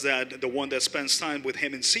says that the one that spends time with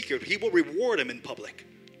him in secret, he will reward him in public.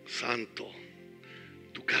 Santo,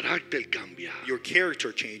 tu carácter cambia, Your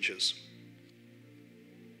character changes.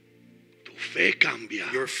 tu fe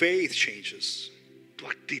cambia, Your faith changes. tu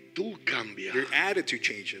actitud cambia. Your attitude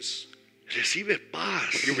changes. Recibes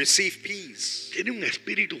paz. You receive peace. Tiene un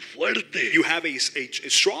espíritu fuerte. You have a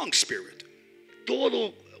strong spirit.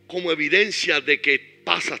 Todo como evidencia de que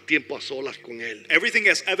pasas tiempo a solas con Él. Everything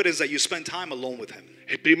is evidence that you spend time alone with him.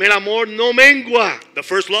 El primer amor no mengua The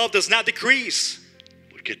first love does not decrease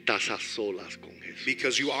porque estás a solas con Jesús.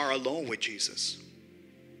 because you are alone with Jesus.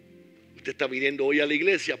 Usted está viniendo hoy a la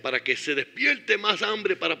iglesia para que se despierte más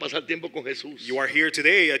hambre para pasar tiempo con Jesús. You are here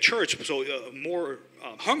today at church, so more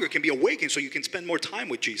hunger can be awakened so you can spend more time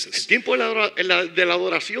with El Jesus. tiempo de la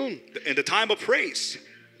adoración, In the time of praise,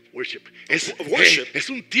 worship, es, Of worship. es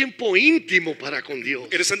un tiempo íntimo para con Dios.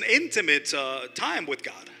 it is an intimate time with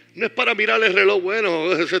God. No es para mirar el reloj,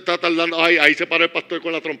 bueno, se está tardando, ay, ahí se paró el pastor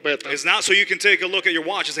con la trompeta. It's not so you can take a look at your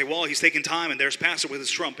watch and say, well, he's taking time and there's pastor with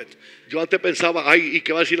his trumpet. Yo antes pensaba, ay, ¿y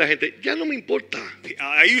qué va a decir la gente? Ya no me importa.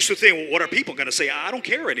 I used to think, well, what are people going to say? I don't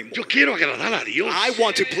care anymore. Yo quiero agradar a Dios. I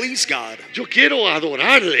want to please God. Yo quiero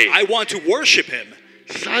adorarle. I want to worship him.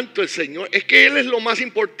 Santo el Señor. Es que Él es lo más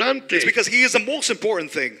importante. It's because he is the most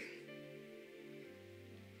important thing.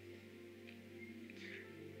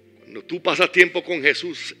 Cuando tú pasas tiempo con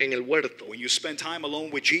Jesús en el huerto, When you spend time alone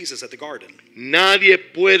with Jesus at the garden, nadie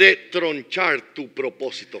puede tronchar tu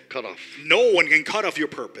propósito. Cut off. no one can cut off your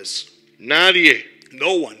purpose. Nadie.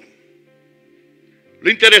 No one. Lo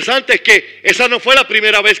interesante es que esa no fue la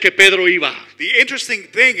primera vez que Pedro iba. The interesting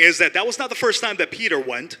thing is that was not the first time that Peter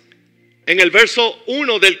went. En el verso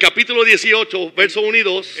 1 del capítulo 18, verso 1 y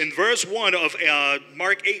 2, In verse 1 of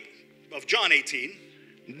Mark 8, of John 18,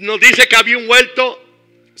 nos dice que había un huerto.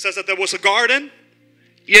 it says that there was a garden.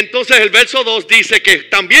 Y entonces el verso 2 dice que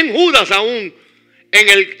también Judas aún en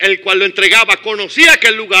el cual lo entregaba conocía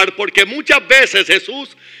aquel lugar porque muchas veces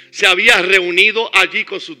Jesús se había reunido allí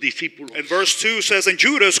con sus discípulos. And verse 2 says, and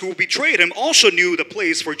Judas, who betrayed him, also knew the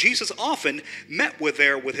place, for Jesus often met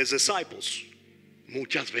there with his disciples.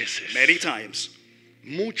 Muchas veces. Many times.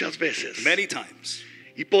 Muchas veces. Many times.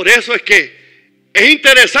 Y por eso es que es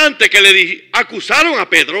interesante que acusaron a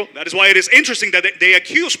Pedro. That is why it is interesting that they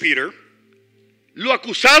accused Peter. Lo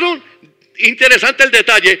acusaron, interesante el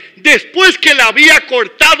detalle, después que le había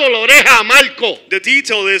cortado la oreja a Marco. The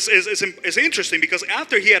detail is interesting because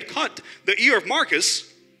after he had cut the ear of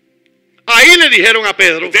Marcus, Ahí le dijeron a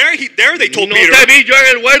Pedro, there they told no Peter, te vi yo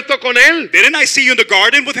en el huerto con él. didn't I see you in the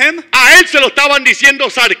garden with him? A él se lo estaban diciendo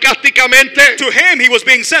sarcásticamente. To him, he was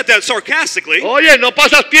being said that sarcastically. Oye, no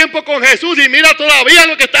pasas tiempo con Jesús y mira todavía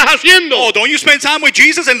lo que estás haciendo. Oh, don't you spend time with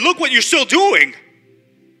Jesus and look what you're still doing?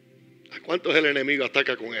 ¿A cuántos el enemigo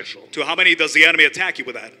ataca con eso? To how many does the enemy attack you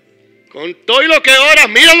with that? Con todo y lo que oras,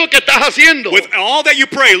 mira lo que estás haciendo. With all that you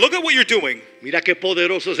pray, look at what you're doing. Mira qué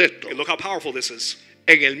poderoso es esto. Look how powerful this is.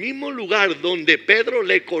 En el mismo lugar donde Pedro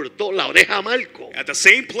le cortó la oreja a Marco. At the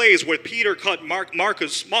same place where Peter cut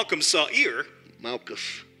Malcolm's ear,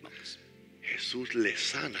 Malcus, Jesús le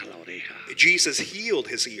sana la oreja, Jesus healed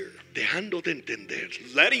his ear, dejándote entender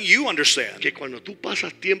letting you understand que cuando tú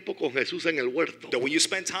pasas tiempo con Jesús en el huerto, that when you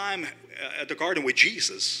spend time at the garden with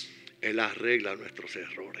Jesus, Él arregla nuestros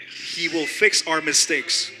errores. he will fix our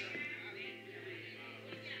mistakes.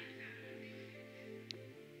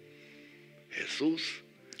 Jesús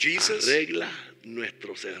arregla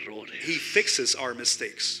nuestros errores. He fixes our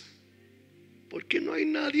mistakes. Porque no hay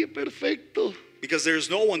nadie perfecto. Because there's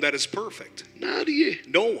no one that is perfect. Nadie.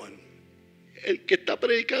 No one. El que está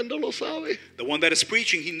predicando lo sabe. The one that is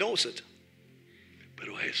preaching, he knows it.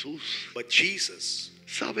 Pero Jesús But Jesus,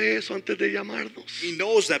 sabe eso antes de llamarnos. he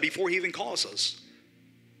knows that before he even calls us.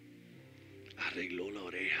 Arregló la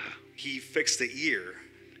oreja. He fixed the ear.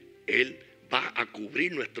 Él va a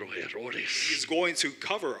cubrir nuestros errores. He's going to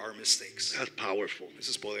cover our mistakes. That's powerful. This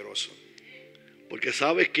is poderoso. Porque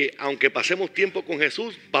sabes que aunque pasemos tiempo con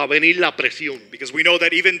Jesús, va a venir la presión. Because we know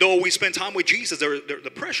that even though we spend time with Jesus,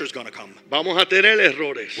 the pressure is going to come. Vamos a tener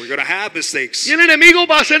errores. We're going to have mistakes. Y el enemigo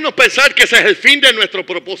va a hacernos pensar que ese es el fin de nuestro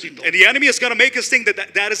propósito. And the enemy is going to make us think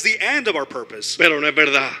that is the end of our purpose. Pero no es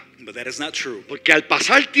verdad. But that is not true. Porque al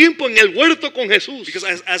pasar tiempo en el huerto con Jesús, Because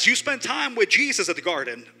as you spend time with Jesus at the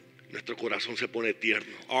garden, nuestro corazón se pone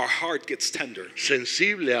tierno, our heart gets tender,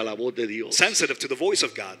 sensible a la voz de Dios. sensitive to the voice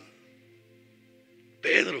of God.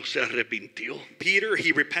 Pedro se arrepintió. Peter,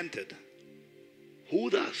 he repented.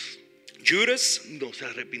 Judas Judas, no se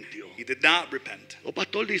arrepintió. he did not repent. El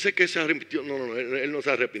pastor dice que se arrepintió. No, él no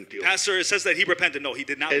se arrepintió. Pastor, it says that he repented. No, he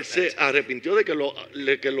did not Él se repent. arrepintió de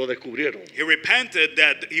que lo descubrieron, He repented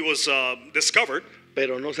that he was discovered,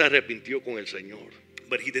 pero no se arrepintió con el Señor.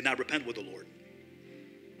 but he did not repent with the Lord.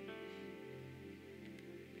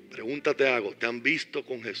 Pregunta te hago, ¿te han visto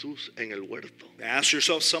con Jesús en el huerto? Ask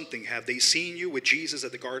yourself something. Have they seen you with Jesus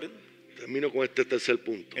at the garden? Termino con este tercer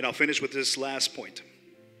punto. And I'll finish with this last point.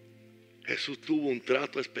 Jesús tuvo un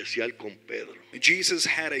trato especial con Pedro Jesus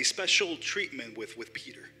had a special treatment with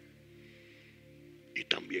Peter, y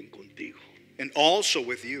también contigo and also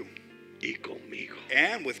with you y conmigo.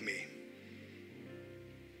 and with me.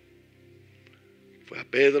 Fue a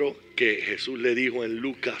Pedro que Jesús le dijo en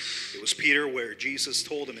Lucas, It was Peter where Jesus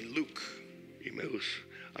told him in Luke. y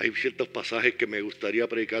hay ciertos pasajes que me gustaría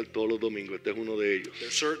predicar todos los domingos. Este es uno de ellos. There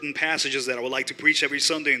are certain passages that I would like to preach every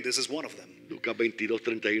Sunday, and this is one of them. Lucas 22,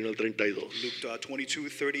 31 al 32. Luke 22,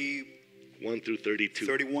 30, 1 through 32.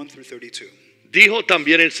 31 through 32. Dijo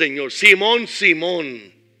también el Señor, Simón,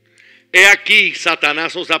 Simón, he aquí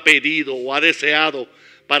Satanás os ha pedido o ha deseado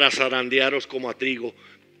para zarandearos como a trigo,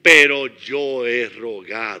 pero yo he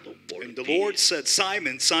rogado por And the ti. Lord said,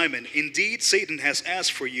 Simon, Simon, indeed Satan has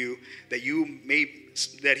asked for you that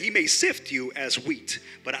he may sift you as wheat,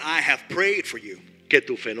 but I have prayed for you, Que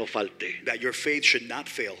tu fe no falte. that your faith should not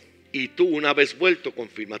fail. Y tú, una vez vuelto,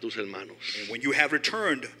 confirma a tus hermanos. And when you have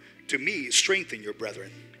returned to me, strengthen your brethren.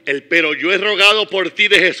 El pero yo he rogado por ti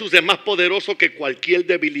de Jesús es más poderoso que cualquier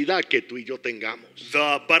debilidad que tú y yo tengamos.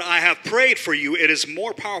 But I have prayed for you, it is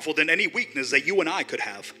more powerful than any weakness that you and I could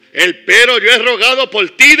have. El pero yo he rogado por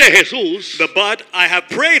ti de Jesús The but I have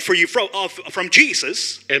prayed for you from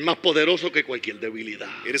Jesus, es más poderoso que cualquier debilidad,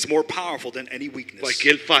 it is more powerful than any weakness,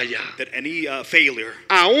 cualquier falla. than any failure.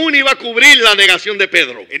 Aún iba a cubrir la negación de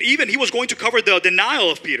Pedro. And even he was going to cover the denial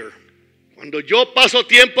of Peter. Cuando yo paso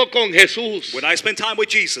tiempo con Jesús, When I spend time with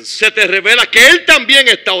Jesus, se te revela que Él también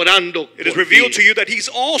está orando it is por revealed ti. to you that he's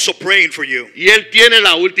also praying for you. Y Él tiene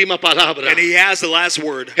la última palabra. And he has the last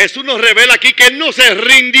word. Jesús nos revela aquí que Él no se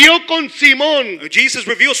rindió con Simón. Jesus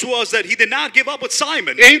reveals to us that he did not give up with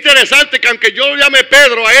Simon. Es interesante que aunque yo lo llame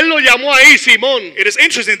Pedro, a Él lo llamó ahí Simón. It is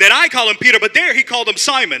interesting that I call him Peter, but there he called him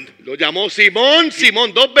Simon. Lo llamó Simón,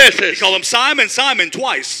 Simón dos He veces. called him Simon, Simon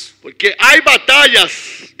twice. Porque hay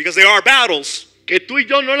batallas Because there are battles que tú y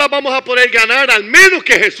yo no las vamos a poder ganar al menos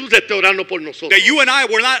que Jesús esté orando por nosotros. that you and I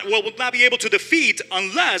will not be able to defeat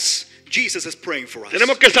unless Jesus is praying for us.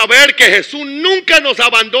 Tenemos que saber que Jesús nunca nos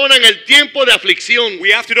abandona en el tiempo de aflicción.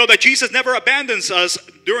 We have to know that Jesus never abandons us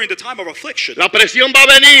during the time of affliction. La presión va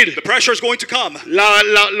a venir. The pressure is going to come.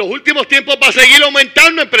 Los últimos tiempos va a seguir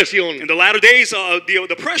aumentando en presión. In the latter days,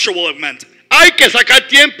 the pressure will augment. Hay que sacar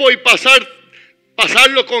tiempo y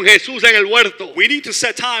pasarlo con Jesús en el huerto. We need to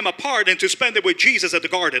set time apart and to spend it with Jesus at the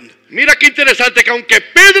garden. Mira qué interesante que aunque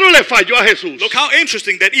Pedro le falló a Jesús, Look how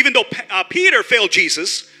interesting that even though Peter failed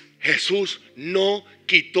Jesus, Jesús no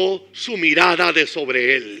quitó su mirada de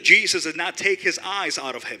sobre él. Jesus did not take his eyes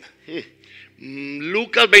out of him.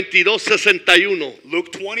 Lucas 22:61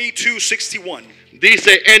 Luke 22:61.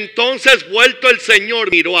 dice, entonces vuelto el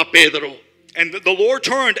Señor miró a Pedro. And the Lord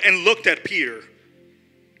turned and looked at Peter.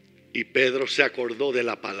 Y Pedro se acordó de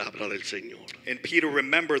la palabra del Señor. And Peter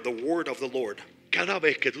remembered the word of the Lord. Cada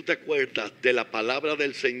vez que tú te acuerdas de la palabra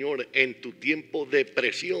del Señor en tu tiempo de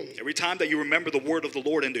presión, Every time that you remember the word of the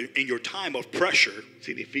Lord in your time of pressure,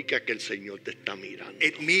 significa que el Señor te está mirando.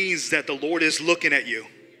 it means that the Lord is looking at you.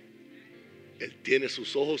 Él tiene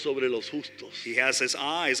sus ojos sobre los justos He has his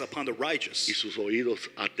eyes upon the y righteous sus oídos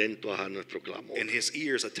atentos a nuestro clamor. and his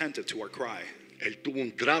ears attentive to our cry. Él tuvo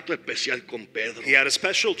un trato especial con Pedro. He had a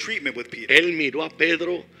special treatment with Peter. Él miró a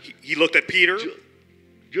Pedro. He looked at Peter.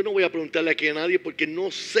 Yo no voy a preguntarle aquí a nadie porque no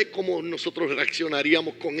sé cómo nosotros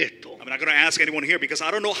reaccionaríamos con esto. I'm not going to ask anyone here because I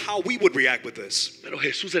don't know how we would react with this. Pero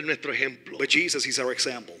Jesús es nuestro ejemplo. But Jesus, he's our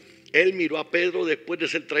example. Él miró a Pedro después de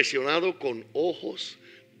ser traicionado con ojos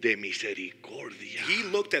de misericordia. He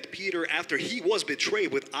looked at Peter after he was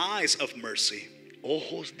betrayed with eyes of mercy.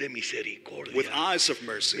 Ojos de misericordia. With eyes of Me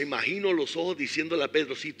mercy. imagino los ojos diciéndole a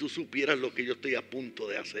Pedro, si tú supieras lo que yo estoy a punto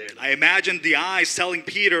de hacer. I imagine the eyes telling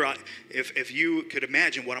Peter, if you could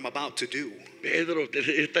imagine what I'm about to do. Pedro te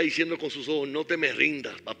está diciendo con sus ojos, no te me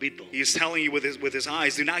rindas, papito. He's telling you with his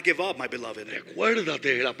eyes, do not give up, my beloved.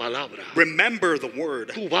 Recuérdate de la palabra. Remember the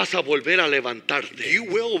word. Tú vas a volver a levantarte. You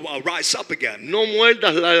will rise up again. No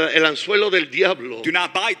muerdas el anzuelo del diablo. Do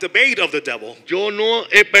not bite the bait of the devil. Yo no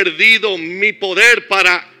he perdido mi poder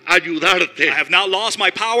para ayudarte. I have not lost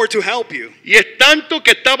my power to help you. Y es tanto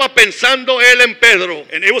que estaba pensando él en Pedro.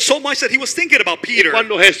 And it was so much that he was thinking about Peter.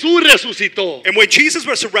 Cuando Jesús resucitó, And when Jesus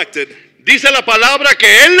resurrected, dice la palabra que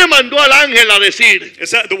él le mandó al ángel a decir,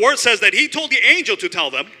 the word says that he told the angel to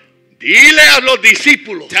tell them, dile a los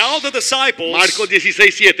discípulos, tell the disciples, Marcos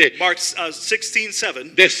 16:7, Mark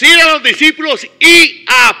 16:7, decir a los discípulos y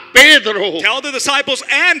a Pedro. tell the disciples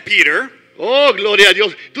and Peter. Oh, gloria a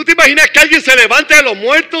Dios. ¿Tú te imaginas que alguien se levante de los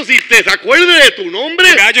muertos y te acuerde de tu nombre?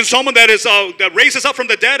 Imagine someone that raises up from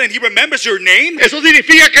the dead and he remembers your name. Eso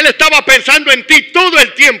significa que él estaba pensando en ti todo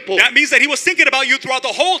el tiempo. That means that he was thinking about you throughout the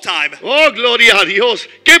whole time. Oh, gloria a Dios.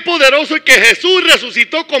 Qué poderoso es que Jesús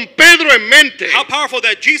resucitó con Pedro en mente, How powerful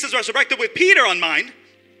that Jesus resurrected with Peter on mind,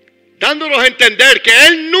 dándonos a entender que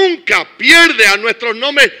él nunca pierde a nuestros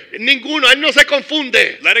nombres ninguno. Él no se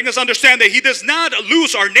confunde. letting us understand that he does not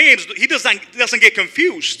lose our names. He doesn't get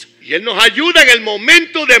confused. Y él nos ayuda en el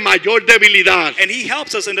momento de mayor debilidad. And he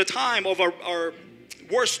helps us in the time of our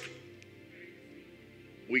worst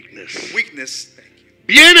Weakness. weakness.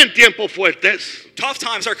 Vienen tiempos fuertes. Tough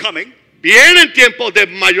times are coming. Vienen tiempos de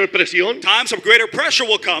mayor presión. Times of greater pressure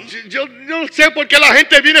will come. Yo no sé por qué la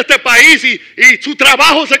gente viene a este país y su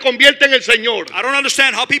trabajo se convierte en el Señor. I don't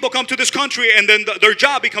understand how people come to this country and then their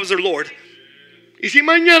job becomes their Lord. Y si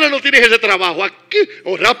mañana no tienes ese trabajo, aquí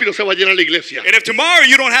o rápido se va a llenar la iglesia. And if tomorrow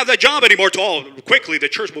you don't have that job anymore, quickly the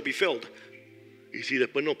church will be filled. Y si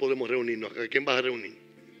después no podemos reunirnos, ¿a quién vas a reunir?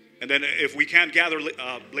 And then if we can't gather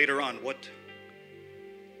later on,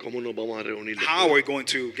 ¿Cómo nos vamos a reunir? how are we going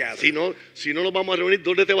to gather? Si no nos vamos a reunir,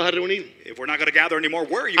 ¿dónde te vas a reunir? If we're not going to gather anymore,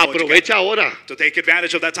 where are you going to Aprovecha gather? ahora. To take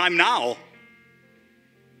advantage of that time now.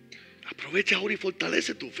 Aprovecha ahora y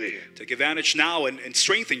fortalece tu fe. Take advantage now and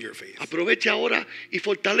strengthen your faith. Aprovecha ahora y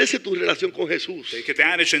fortalece tu relación con Jesús. Take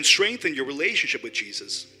advantage and strengthen your relationship with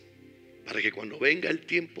Jesus. Para que cuando venga el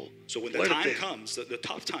tiempo So when the fuerte, time comes, the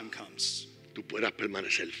tough time comes, tú puedas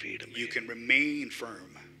permanecer firme. you can remain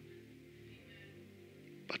firm.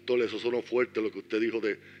 Pastor, eso sonó fuerte lo que usted dijo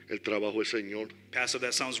de el trabajo del Señor. Pastor,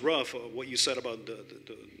 that sounds rough, what you said about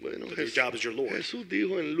Bueno, your job as your Lord. Jesús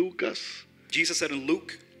dijo en Lucas, Jesus said in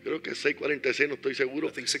Luke, creo que 6:46, no estoy seguro,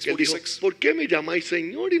 I think que él dijo, 6:46. ¿por qué me llamáis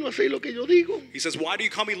Señor y no hacéis lo que yo digo? he says, why do you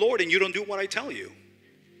call me Lord and you don't do what I tell you?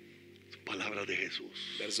 Palabra de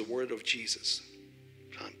Jesús. That is the word of Jesus.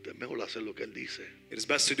 Santo, es mejor hacer lo que él dice. It is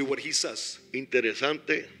best to do what he says.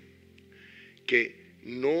 Interesante que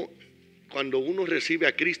no, cuando uno recibe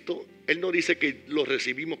a Cristo, él no dice que lo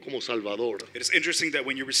recibimos como Salvador. It is interesting that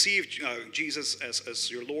when you receive Jesus as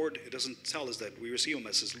your Lord, it doesn't tell us that we receive him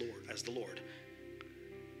as his Lord, as the Lord.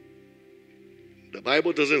 The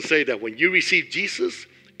Bible doesn't say that when you receive Jesus,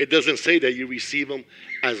 it doesn't say that you receive him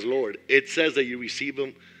as Lord. It says that you receive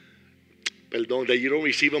him, that you don't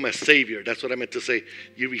receive him as Savior. That's what I meant to say.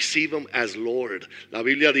 You receive him as Lord. La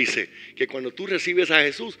Biblia dice que cuando tú recibes a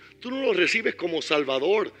Jesús, tú no lo recibes como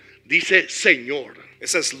Salvador. Dice Señor. It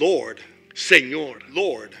says Lord, Señor.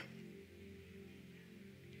 Lord.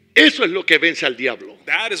 Eso es lo que vence al diablo.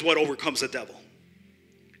 That is what overcomes the devil.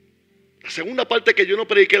 La segunda parte que yo no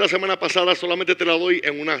prediqué la semana pasada solamente te la doy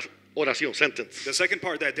en una oración, sentence. The second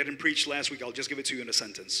part that I didn't preach last week, I'll just give it to you in a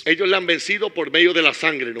sentence. Ellos la han vencido por medio de la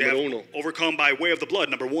sangre, They have número uno. overcome by way of the blood,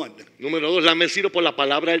 number one. Número dos, la han vencido por la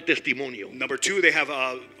palabra del testimonio. Number two, they have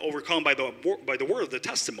overcome by the word of the Y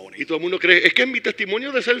testimony. todo el mundo cree, es que es mi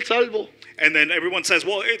testimonio de ser salvo. And then everyone says,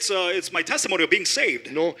 well, it's my testimony of being saved.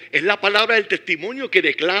 No, es la palabra del testimonio que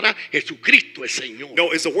declara Jesucristo es Señor.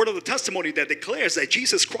 No, it's the word of the testimony that declares that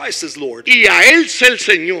Jesus Christ is Lord. Y a Él ser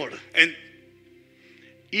Señor. And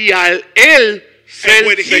Y a Él ser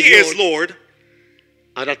when he is Señor. Lord,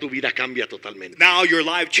 Ahora tu vida cambia totalmente. now your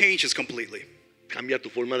life changes completely. Cambia tu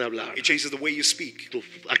forma de hablar, It changes the way you speak, tu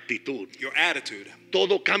actitud. your attitude.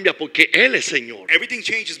 Todo cambia porque Él es Señor. Everything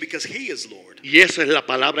changes because he is Lord. Y esa es la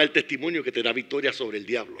palabra del testimonio que te da victoria sobre el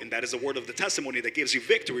diablo. And that is the word of the testimony that gives you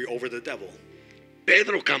victory over the devil.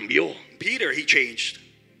 Pedro cambió. Peter, he changed.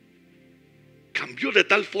 Cambió de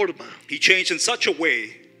tal forma He changed in such a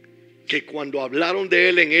way que cuando hablaron de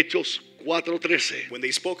él en Hechos 4:13, when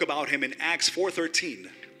they spoke about him in Acts 4:13,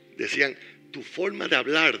 decían, tu forma de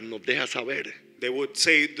hablar nos deja saber they would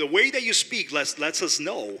say, the way that you speak lets us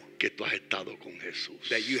know que tú has estado con Jesús.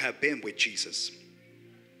 that you have been with Jesus.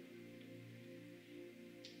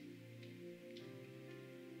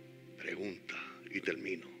 Pregunta y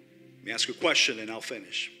termino. Let me ask you a question and I'll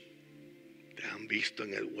finish. ¿Te han visto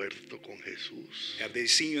en el huerto con Jesús? Have they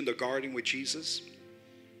seen you in the garden with Jesus?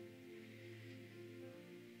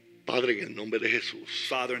 Padre, en el nombre de Jesús,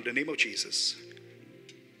 Father, in the name of Jesus,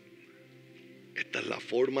 esta es la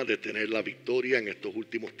forma de tener la victoria en estos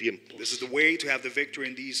últimos tiempos. this is the way to have the victory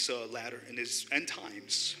in these end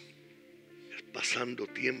times. Es pasando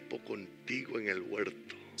tiempo contigo en el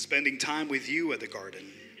huerto, Spending time with you at the garden,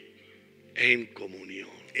 en comunión.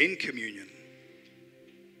 in communion.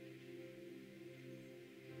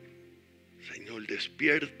 Señor,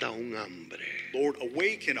 despierta un hambre Lord,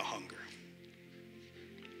 awaken a hunger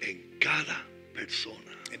en cada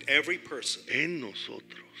persona, in every person, en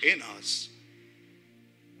nosotros, in us,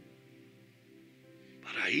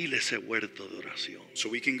 para ir a ese huerto de oración, so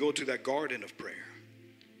we can go to that garden of prayer,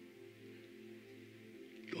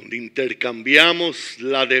 donde intercambiamos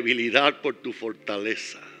la debilidad por tu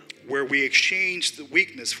fortaleza, where we exchange the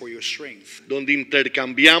weakness for your strength, donde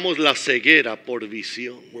intercambiamos la ceguera por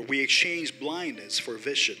visión, where we exchange blindness for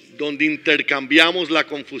vision, donde intercambiamos la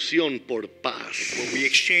confusión por paz, where we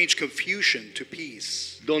exchange confusion to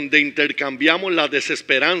peace, donde intercambiamos la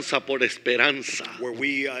desesperanza por esperanza, where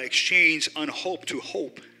we exchange unhope to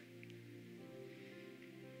hope,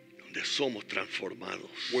 donde somos transformados.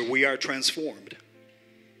 where we are transformed.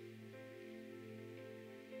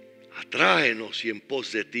 Atráenos y en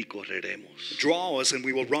pos de ti correremos. Draw us and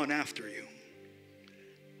we will run after you.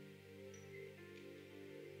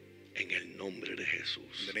 En el nombre de In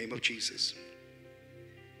Jesús. the name of Jesus.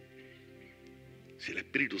 Si el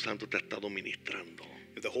Espíritu Santo te ha estado ministrando,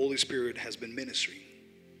 If the Holy Spirit has been ministering,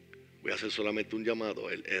 voy a hacer solamente un llamado.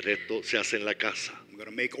 El resto se hace en la casa. I'm going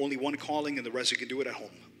to make only one calling and the rest you can do it at home.